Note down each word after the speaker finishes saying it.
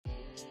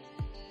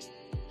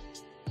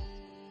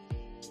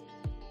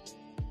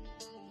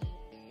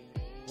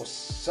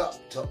What's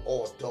up to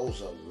all those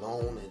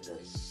alone in the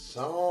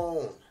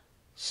zone?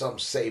 Some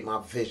say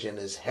my vision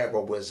is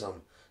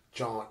heroism.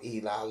 John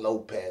Eli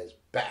Lopez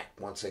back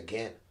once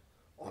again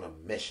on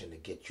a mission to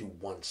get you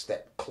one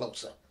step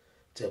closer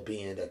to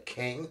being the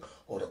king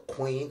or the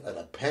queen of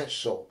the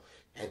pencil.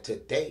 And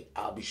today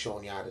I'll be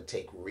showing you how to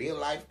take real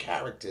life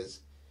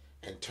characters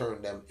and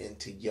turn them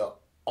into your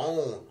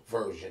own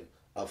version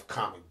of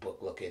comic book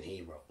looking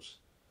heroes.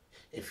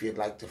 If you'd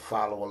like to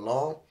follow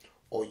along,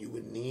 all you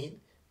would need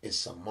is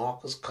some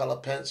markers, color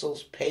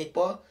pencils,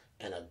 paper,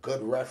 and a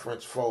good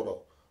reference photo.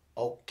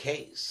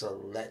 Okay, so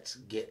let's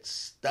get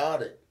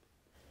started.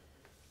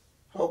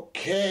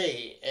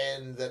 Okay,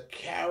 and the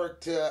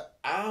character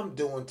I'm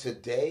doing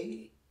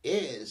today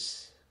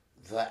is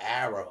the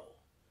Arrow.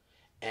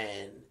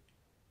 And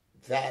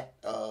that,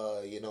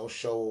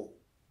 show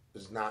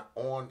is not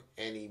on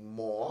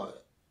anymore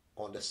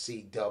on the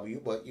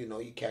CW, but,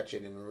 you catch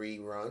it in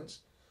reruns.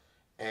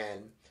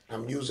 And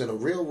I'm using a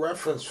real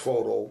reference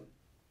photo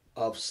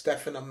of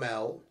Stephen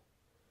Amell,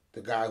 the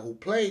guy who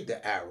played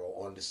the Arrow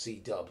on the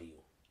CW.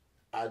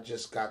 I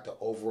just got the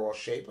overall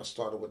shape. I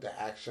started with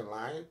the action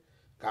line,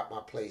 got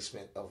my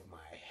placement of my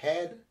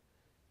head,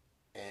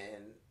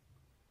 and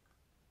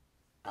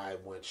I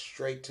went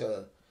straight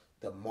to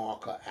the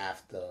marker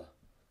after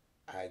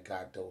I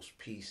got those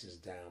pieces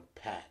down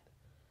pat.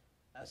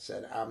 I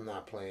said, I'm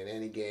not playing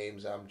any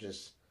games. I'm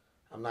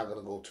not going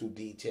to go too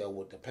detailed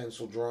with the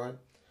pencil drawing.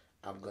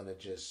 I'm going to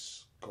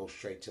just go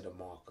straight to the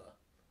marker.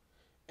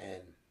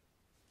 And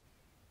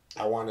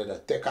I wanted a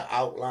thicker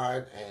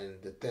outline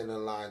and the thinner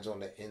lines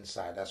on the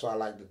inside. That's why I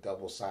like the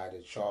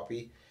double-sided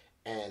Sharpie.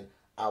 And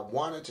I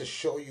wanted to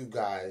show you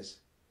guys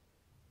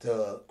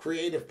the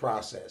creative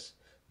process.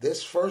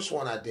 This first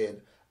one I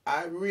did,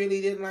 I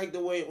really didn't like the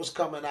way it was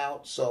coming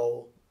out,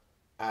 so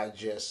I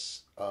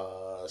just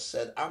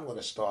said, I'm going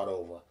to start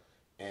over.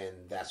 And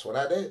that's what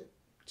I did.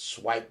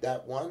 Swipe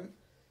that one,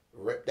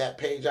 rip that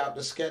page out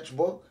the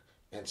sketchbook,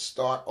 and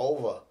start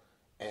over.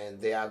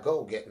 And there I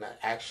go, getting that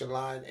action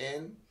line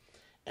in.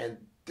 And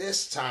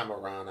this time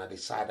around, I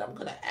decided I'm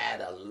going to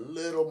add a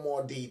little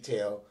more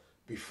detail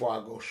before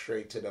I go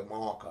straight to the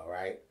marker,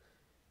 right?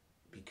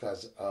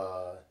 Because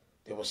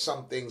there were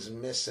some things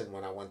missing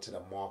when I went to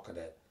the marker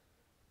that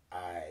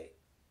I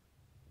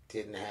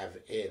didn't have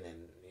in.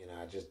 And,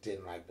 I just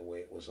didn't like the way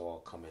it was all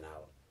coming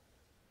out.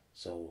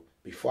 So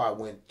before I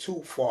went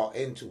too far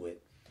into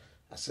it,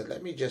 I said,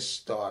 let me just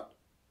start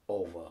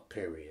over,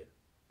 period.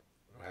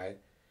 Right?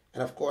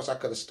 And of course I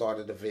could have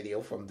started the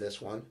video from this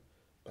one,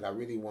 but I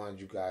really wanted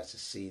you guys to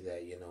see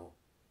that,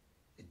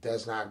 it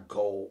does not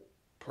go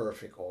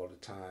perfect all the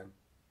time,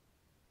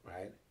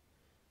 right?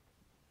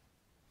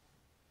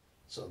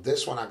 So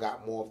this one I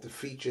got more of the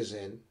features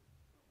in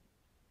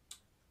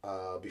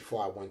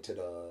before I went to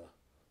the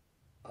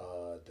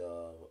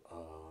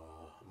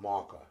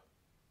marker,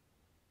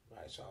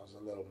 right? So I was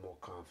a little more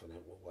confident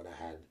with what I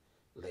had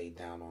laid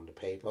down on the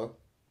paper.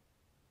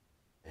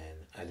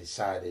 And I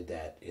decided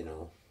that,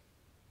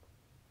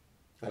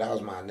 that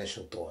was my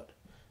initial thought.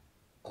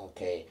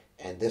 Okay,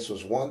 and this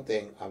was one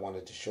thing I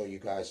wanted to show you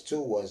guys too,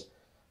 was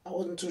I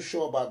wasn't too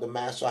sure about the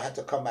mask, so I had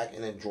to come back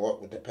in and draw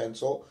it with the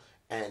pencil.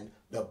 And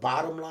the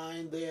bottom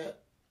line there,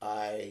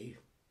 I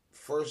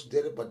first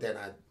did it, but then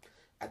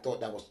I thought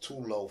that was too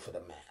low for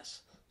the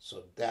mask.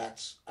 So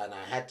and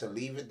I had to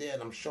leave it there,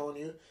 and I'm showing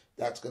you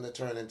that's going to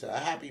turn into a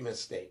happy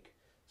mistake.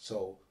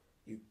 So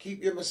you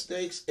keep your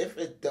mistakes. If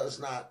it does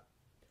not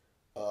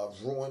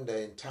ruin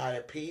the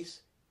entire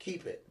piece,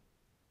 keep it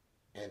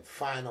and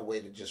find a way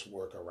to just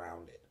work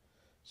around it.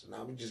 So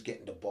now we're just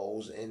getting the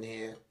bows in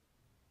here,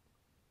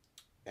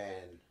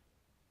 and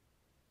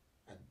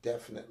I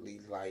definitely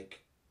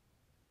like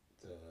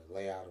the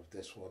layout of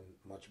this one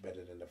much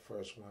better than the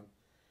first one.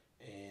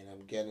 And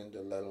I'm getting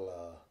the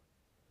little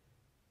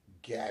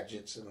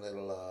gadgets and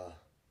little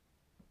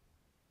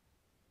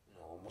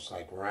almost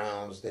like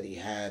rounds that he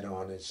had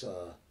on his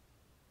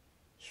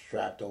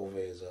strapped over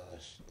his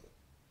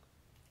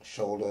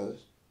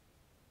shoulders.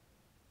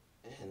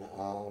 And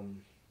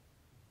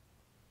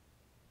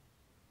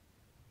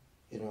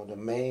the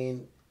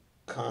main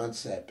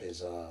concept is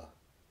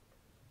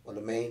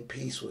the main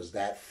piece was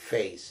that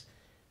face,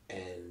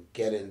 and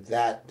getting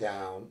that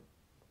down,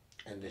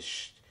 and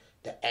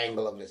the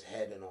angle of his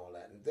head and all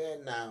that. And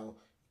then now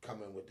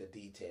coming with the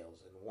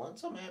details. And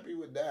once I'm happy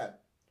with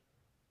that,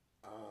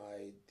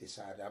 I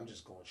decided I'm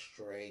just going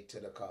straight to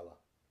the color,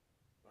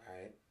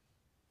 right?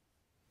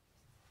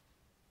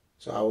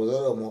 So I was a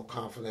little more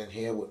confident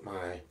here with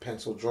my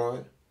pencil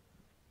drawing.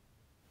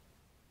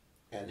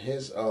 And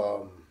his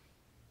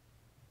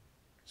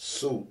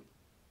suit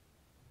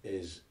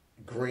is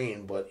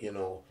green, but in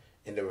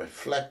the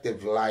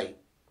reflective light,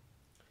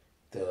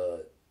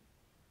 the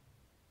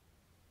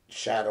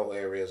shadow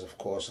areas, of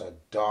course, are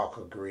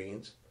darker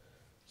greens.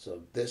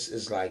 So this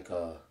is like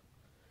a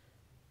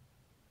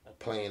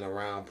playing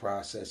around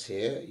process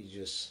here.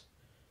 You're just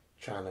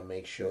trying to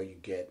make sure you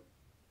get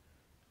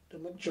the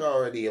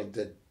majority of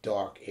the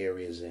dark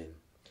areas in.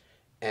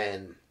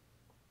 And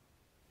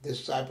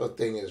this type of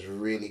thing is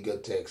really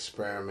good to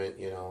experiment,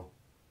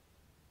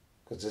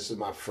 because this is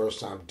my first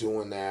time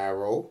doing the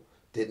arrow.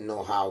 Didn't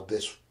know how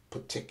this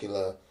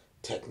particular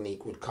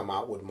technique would come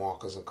out with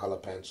markers and color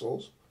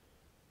pencils,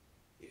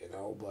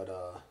 but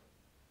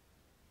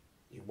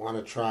you want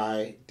to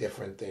try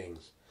different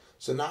things.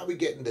 So now we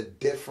get into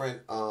different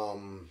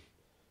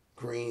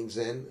greens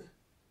in,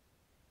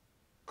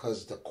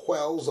 because the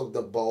quells of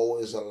the bow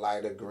is a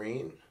lighter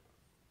green.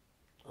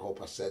 I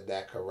hope I said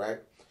that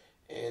correct.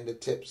 And the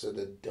tips are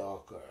the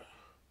darker.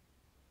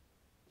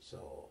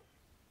 So,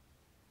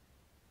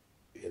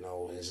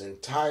 his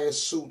entire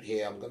suit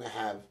here, I'm going to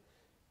have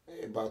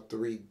about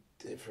three,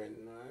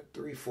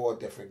 four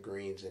different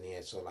greens in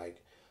here. So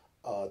like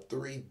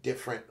three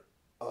different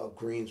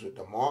greens with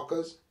the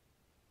markers.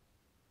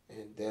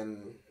 And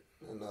then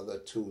another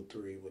 2,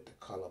 3 with the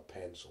color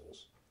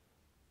pencils.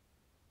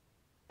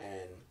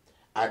 And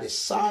I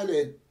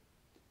decided,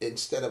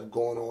 instead of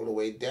going all the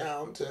way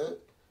down, to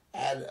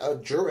add a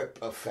drip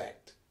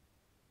effect.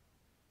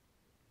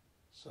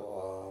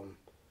 So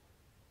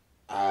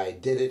I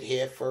did it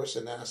here first,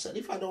 and then I said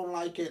if I don't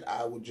like it,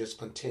 I would just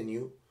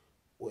continue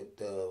with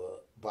the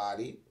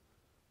body.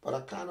 But I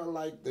kind of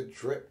like the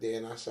drip there,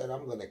 and I said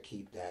I'm going to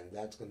keep that, and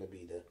that's going to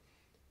be the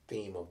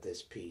theme of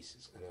this piece.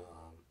 It's going to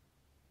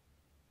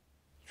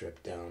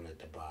drip down at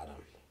the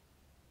bottom.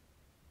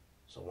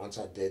 So once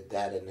I did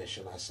that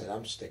initial, I said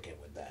I'm sticking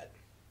with that.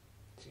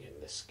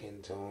 Getting the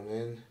skin tone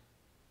in.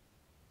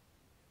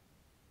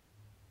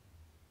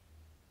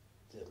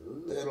 The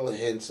little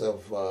hints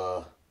of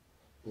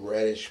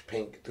reddish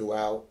pink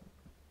throughout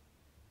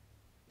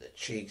the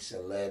cheeks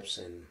and lips,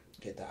 and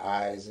get the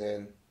eyes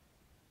in.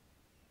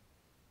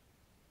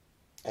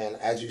 And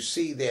as you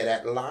see there,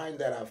 that line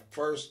that I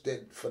first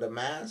did for the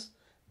mask,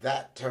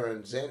 that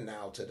turns in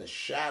now to the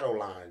shadow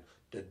line,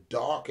 the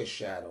darkest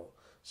shadow.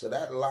 So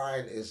that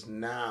line is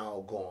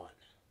now gone.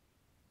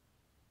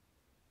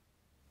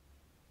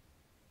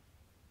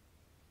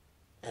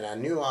 And I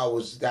knew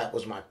that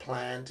was my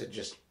plan, to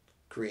just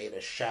create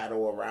a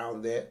shadow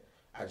around there.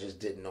 I just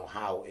didn't know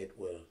how it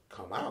would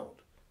come out.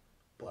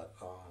 But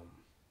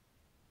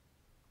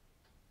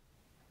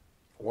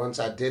once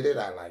I did it,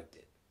 I liked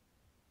it.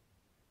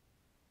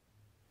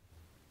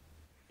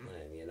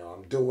 And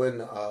I'm doing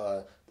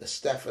the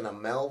Stephen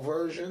Amell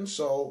version,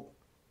 so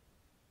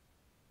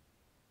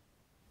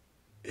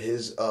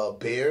his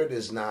beard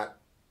is not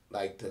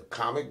like the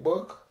comic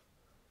book,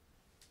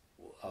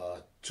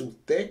 too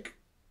thick.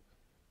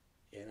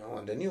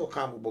 And the newer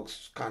comic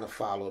books kind of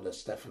follow the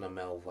Stephen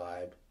Amell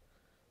vibe.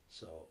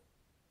 So,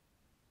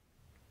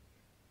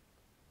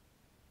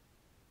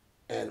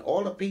 and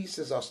all the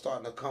pieces are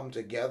starting to come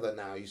together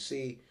now. You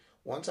see,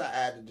 once I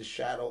added the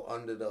shadow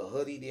under the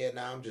hoodie there,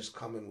 now I'm just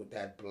coming with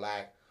that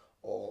black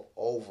all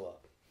over.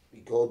 We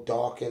go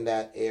darken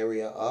that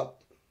area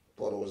up.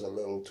 Thought it was a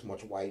little too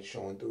much white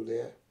showing through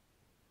there.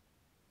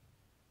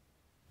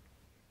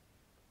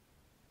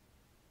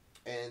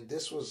 And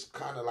this was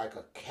kind of like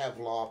a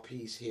Kevlar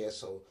piece here,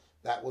 so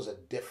that was a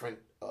different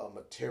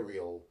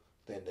material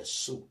than the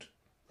suit,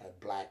 that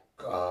black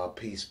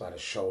piece by the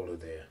shoulder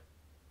there.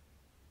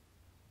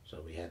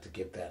 So we had to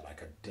give that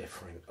like a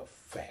different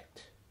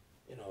effect.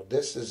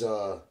 This is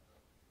the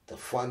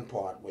fun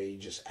part, where you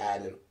just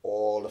add in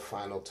all the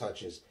final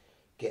touches,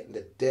 getting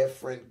the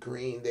different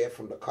green there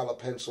from the color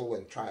pencil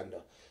and trying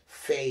to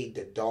fade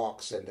the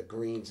darks and the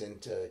greens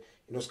into,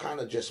 it's kind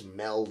of just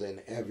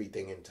melding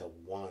everything into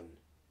one.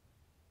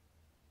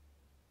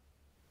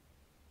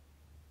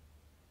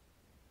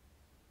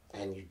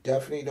 And you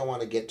definitely don't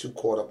want to get too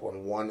caught up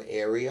on one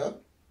area,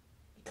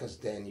 because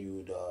then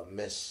you'd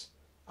miss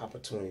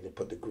opportunity to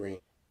put the green.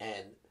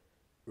 And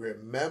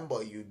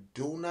remember, you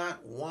do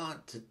not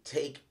want to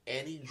take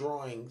any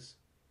drawings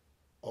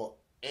or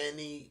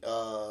any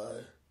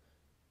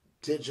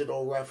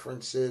digital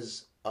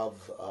references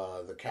of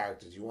the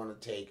characters. You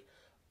want to take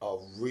a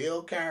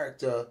real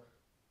character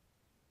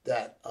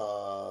that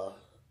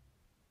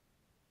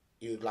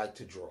you'd like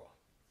to draw.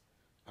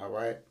 All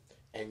right?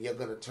 And you're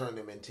going to turn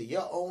them into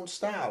your own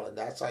style, and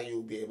that's how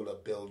you'll be able to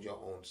build your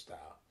own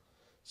style.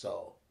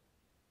 So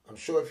I'm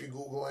sure if you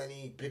Google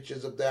any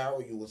pictures of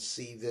Daryl, you will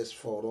see this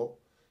photo.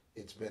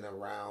 It's been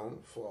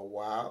around for a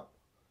while.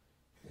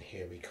 And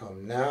here we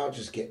come now,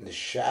 just getting the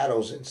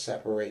shadows and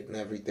separating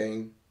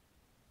everything.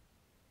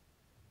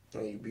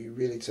 And you'd be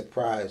really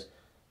surprised.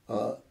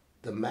 The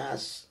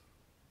mask,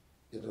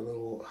 the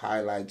little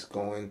highlights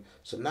going.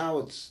 So now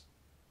it's,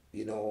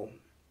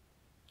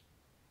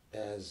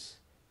 as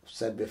I've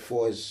said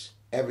before, is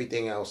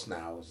everything else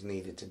now is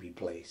needed to be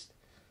placed.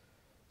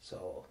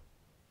 So,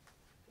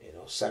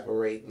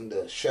 separating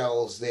the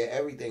shells there,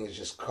 everything is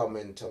just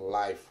coming to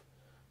life.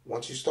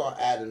 Once you start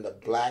adding the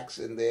blacks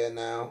in there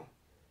now,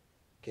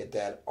 get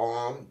that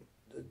arm,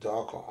 the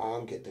darker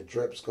arm, get the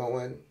drips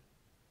going.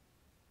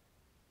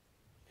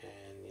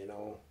 And,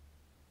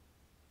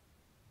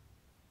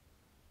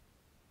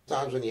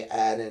 sometimes when you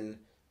add in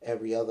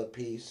every other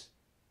piece,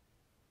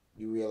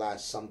 you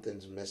realize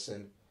something's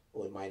missing,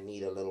 or it might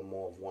need a little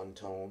more of one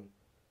tone,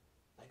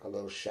 like a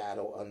little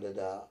shadow under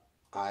the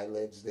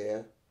eyelids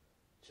there.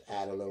 Just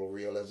add a little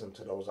realism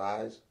to those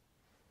eyes.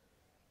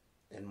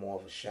 and more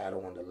of a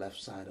shadow on the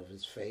left side of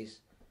his face.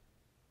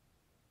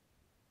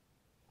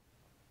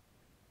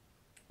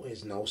 Where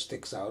his nose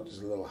sticks out, there's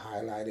a little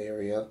highlight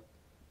area.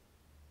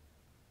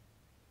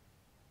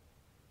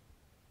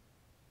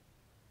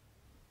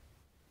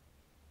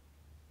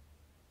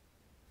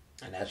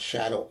 And that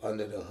shadow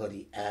under the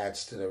hoodie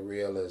adds to the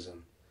realism.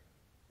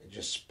 And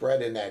just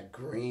spreading that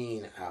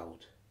green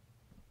out.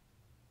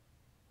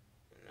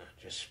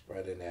 Just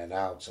spreading that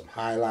out. Some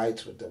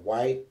highlights with the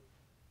white.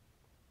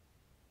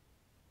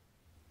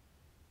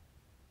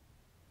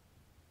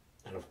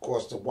 And of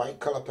course, the white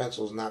color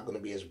pencil is not going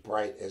to be as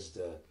bright as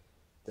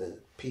the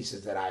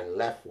pieces that I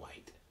left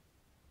white.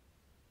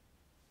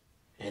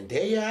 And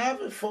there you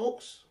have it,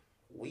 folks.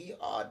 We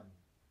are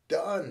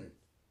done.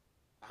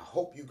 I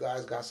hope you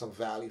guys got some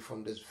value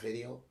from this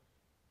video.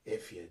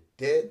 If you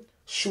did,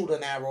 shoot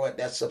an arrow at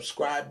that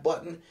subscribe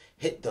button.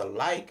 Hit the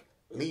like.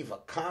 Leave a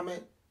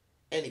comment.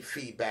 Any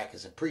feedback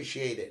is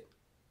appreciated.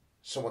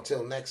 So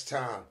until next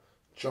time,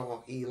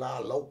 John Eli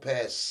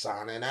Lopez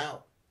signing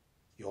out.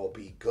 Y'all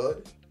be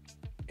good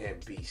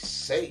and be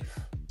safe.